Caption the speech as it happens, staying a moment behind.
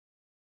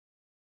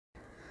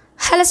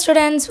Hello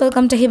students,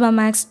 welcome to Hiba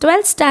Max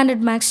 12th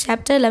Standard Max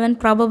Chapter 11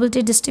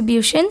 Probability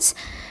Distributions.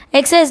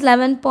 Exercise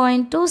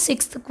 11.2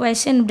 6th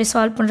question இப்படி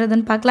solve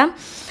பண்ணுறதுன்னு பார்க்கலாம்.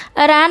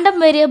 A random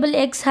variable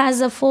x has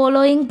the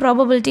following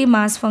probability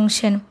mass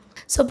function.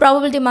 So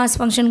probability mass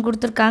function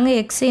கொடுத்துருக்காங்க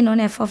x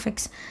இன்னொன்று f of x.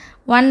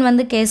 1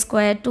 வந்து k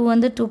square, 2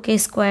 வந்து 2k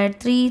square,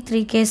 3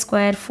 3k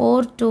square, 4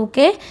 2k,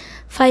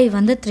 5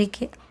 வந்து 3k.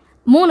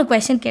 3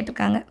 question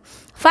கேட்டிருக்காங்க.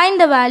 Find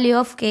the value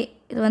of k.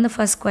 இது வந்து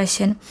first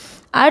question.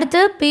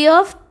 அடுத்து p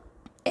of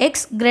x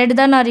greater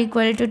than or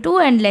equal to 2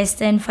 and less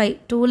than 5.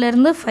 2ல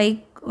இருந்து 5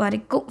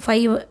 வரைக்கும்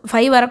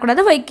 5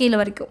 வரக்கூடாது 5 கீழே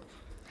வரைக்கும்.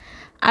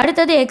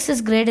 அடுத்தது x is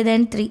greater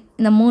than 3.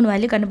 இந்த 3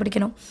 வேல்யூ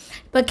கண்டுபிடிக்கணும்.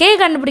 இப்போ k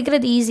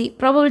கண்டுபிடிக்கிறது ஈஸி.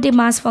 ப்ராபபிலிட்டி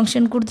மாஸ்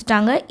ஃபங்க்ஷன்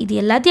கொடுத்துட்டாங்க. இது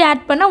எல்லாத்தையும்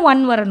ஆட் பண்ணால்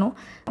 1 வரணும்.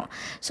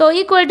 ஸோ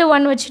ஈக்குவல் டு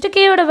 1 வச்சுட்டு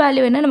கேயோட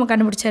வேல்யூ என்ன நம்ம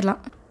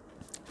கண்டுபிடிச்சிடலாம்.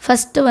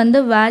 ஃபஸ்ட்டு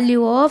வந்து வேல்யூ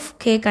ஆஃப்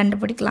k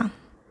கண்டுபிடிக்கலாம்.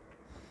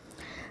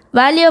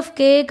 வேல்யூ ஆஃப்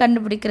k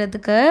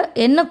கண்டுபிடிக்கிறதுக்கு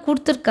என்ன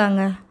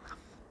கொடுத்துருக்காங்க?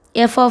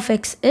 f of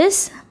x is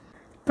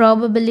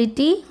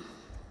probability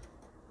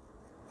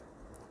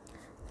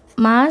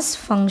mass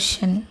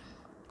function.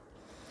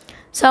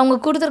 So அவங்க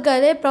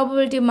கொடுத்துருக்காதே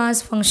probability mass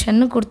function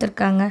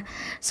கொடுத்துருக்காங்க.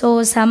 So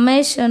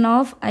summation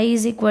of I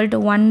is equal to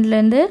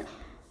 1லேருந்து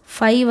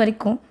 5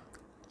 வரைக்கும்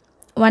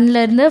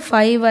 1லேருந்து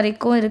 5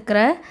 வரைக்கும் இருக்கிற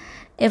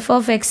f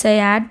of xஐ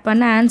ஆட்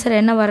பண்ண ஆன்சர்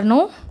என்ன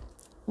வரணும்?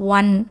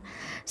 1.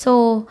 ஸோ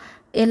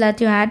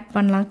எல்லாத்தையும் ஆட்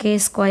பண்ணலாம். k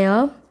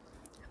square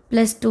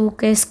plus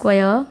 2k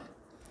square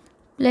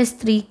plus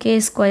 3k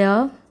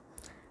square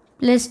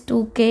plus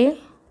 2k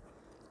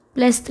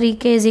plus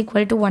 3k is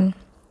equal to 1.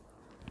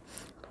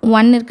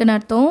 1 இருக்குன்னு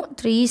அர்த்தம்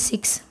 3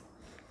 6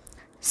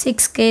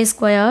 6k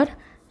square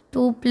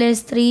 2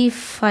 plus 3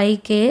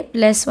 5k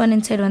plus 1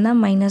 inside வந்தால்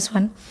minus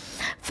 1.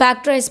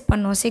 factorize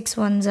பண்ணோம். 6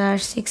 1s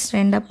are 6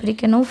 ரெண்டாக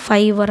பிரிக்கணும்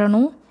 5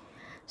 வரணும்.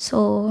 ஸோ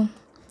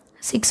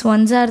 6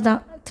 1s are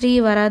தான் 3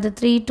 வராது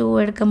 3 2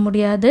 எடுக்க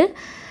முடியாது.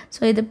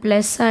 ஸோ இது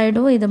ப்ளஸ்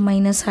ஆகிடும் இது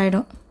மைனஸ்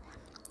ஆகிடும்.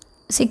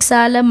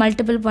 6ஆல்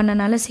மல்டிபிள்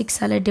பண்ணனால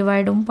 6ஆல்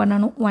டிவைடும்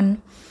பண்ணணும் 1.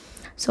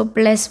 So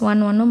plus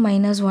 1 1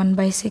 minus 1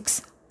 by 6.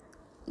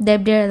 இது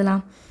எப்படி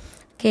எழுதலாம்?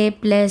 k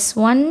plus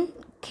 1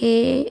 k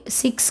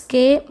 6k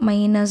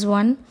minus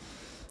 1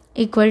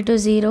 equal to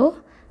 0.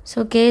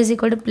 So k is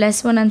equal to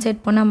plus 1 அன்சைட்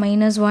போனால்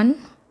minus 1.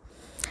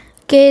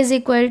 k is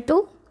equal to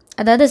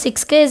அதாவது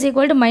 6k is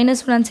equal to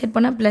minus 1 அன்சைட்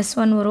போனால் ப்ளஸ்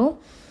 1 வரும்.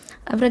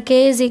 அப்புறம்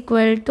k இஸ்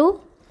ஈக்குவல் டு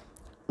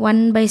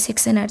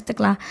 1/6ன்னு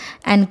எடுத்துக்கலாம்.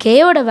 And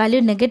கேயோட value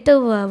negative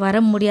வர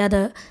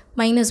முடியாது,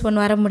 -1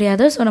 வர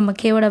முடியாது. ஸோ நம்ம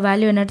கேயோட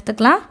வேல்யூ என்ன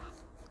எடுத்துக்கலாம்?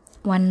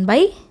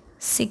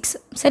 1/6.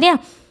 சரியா?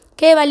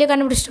 K value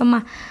கண்டுபிடிச்சிட்டோமா?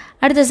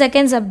 அடுத்த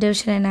செகண்ட்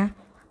சப்டிவிஷன் என்ன?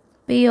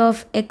 p of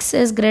x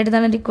is greater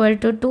than or equal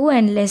to 2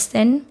 and less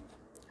than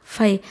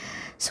 5.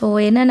 So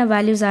என்னென்ன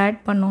வேல்யூஸ்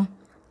ஆட் பண்ணோம்?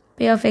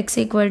 p of x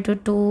equal to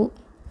 2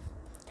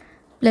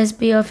 plus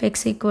p of x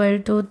equal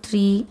to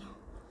 3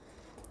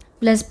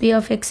 plus p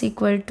of x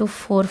equal to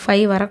 4.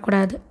 5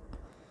 வரக்கூடாது.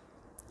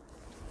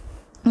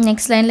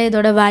 Next லைனில்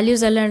இதோட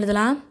values எல்லாம்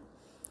எழுதலாம்.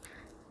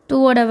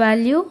 2ஓட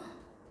value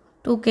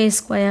 2k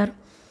square,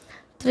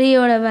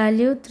 3ஓட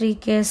value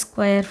 3k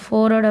square,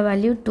 4ஓட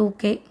value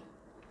 2k,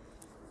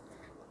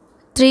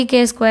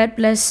 3k square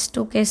plus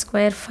 2k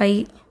square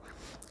 5.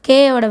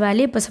 கேயோட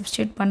value இப்போ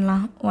substitute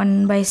பண்ணலாம்.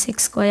 1/6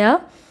 square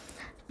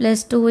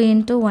plus 2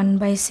 into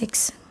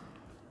 1/6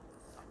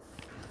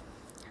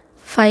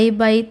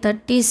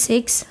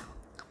 5/36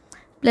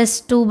 plus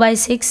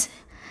 2/6.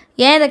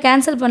 ஏன் இதை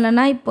cancel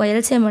பண்ணலன்னா இப்போ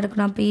எல்சிஎம்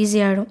எடுக்கணும், அப்போ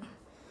ஈஸியாகிடும்.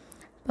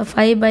 இப்போ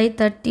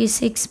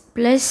 5/36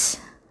 ப்ளஸ்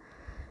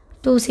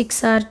 2 6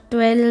 are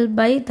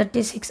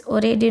 12/36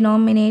 ஒரே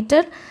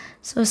டினாமினேட்டர்.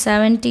 ஸோ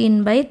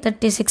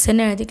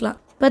 17/36ன்னு எழுதிக்கலாம்.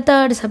 இப்போ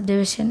third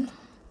subdivision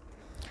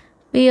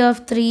p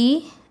of 3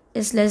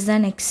 is less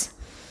than x.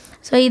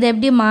 So இதை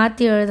எப்படி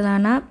மாற்றி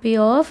எழுதலான்னா p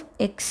of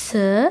x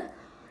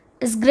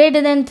is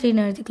greater than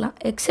 3ன்னு எழுதிக்கலாம்.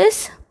 x is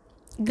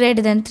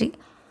greater than 3.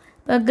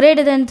 இப்போ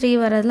greater than 3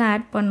 வரதெல்லாம்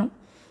ஆட் பண்ணும்.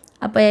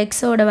 அப்போ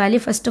எக்ஸோட வேல்யூ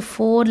ஃபஸ்ட்டு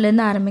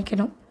 4லேருந்து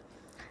ஆரம்பிக்கணும்.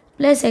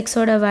 ப்ளஸ்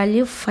எக்ஸோட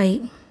value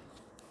 5,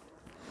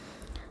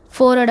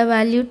 4ஓட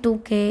value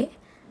 2k,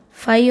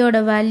 5ஓட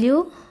value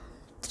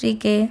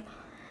 3k,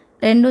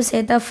 ரெண்டும்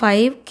சேர்த்தா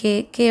 5k,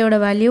 கேயோட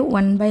value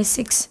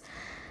 1/6.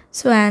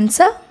 So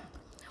answer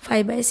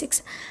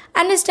 5/6.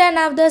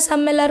 Understand of the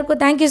some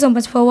எல்லாருக்கும். தேங்க்யூ ஸோ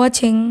மச் ஃபார்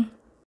வாட்சிங்.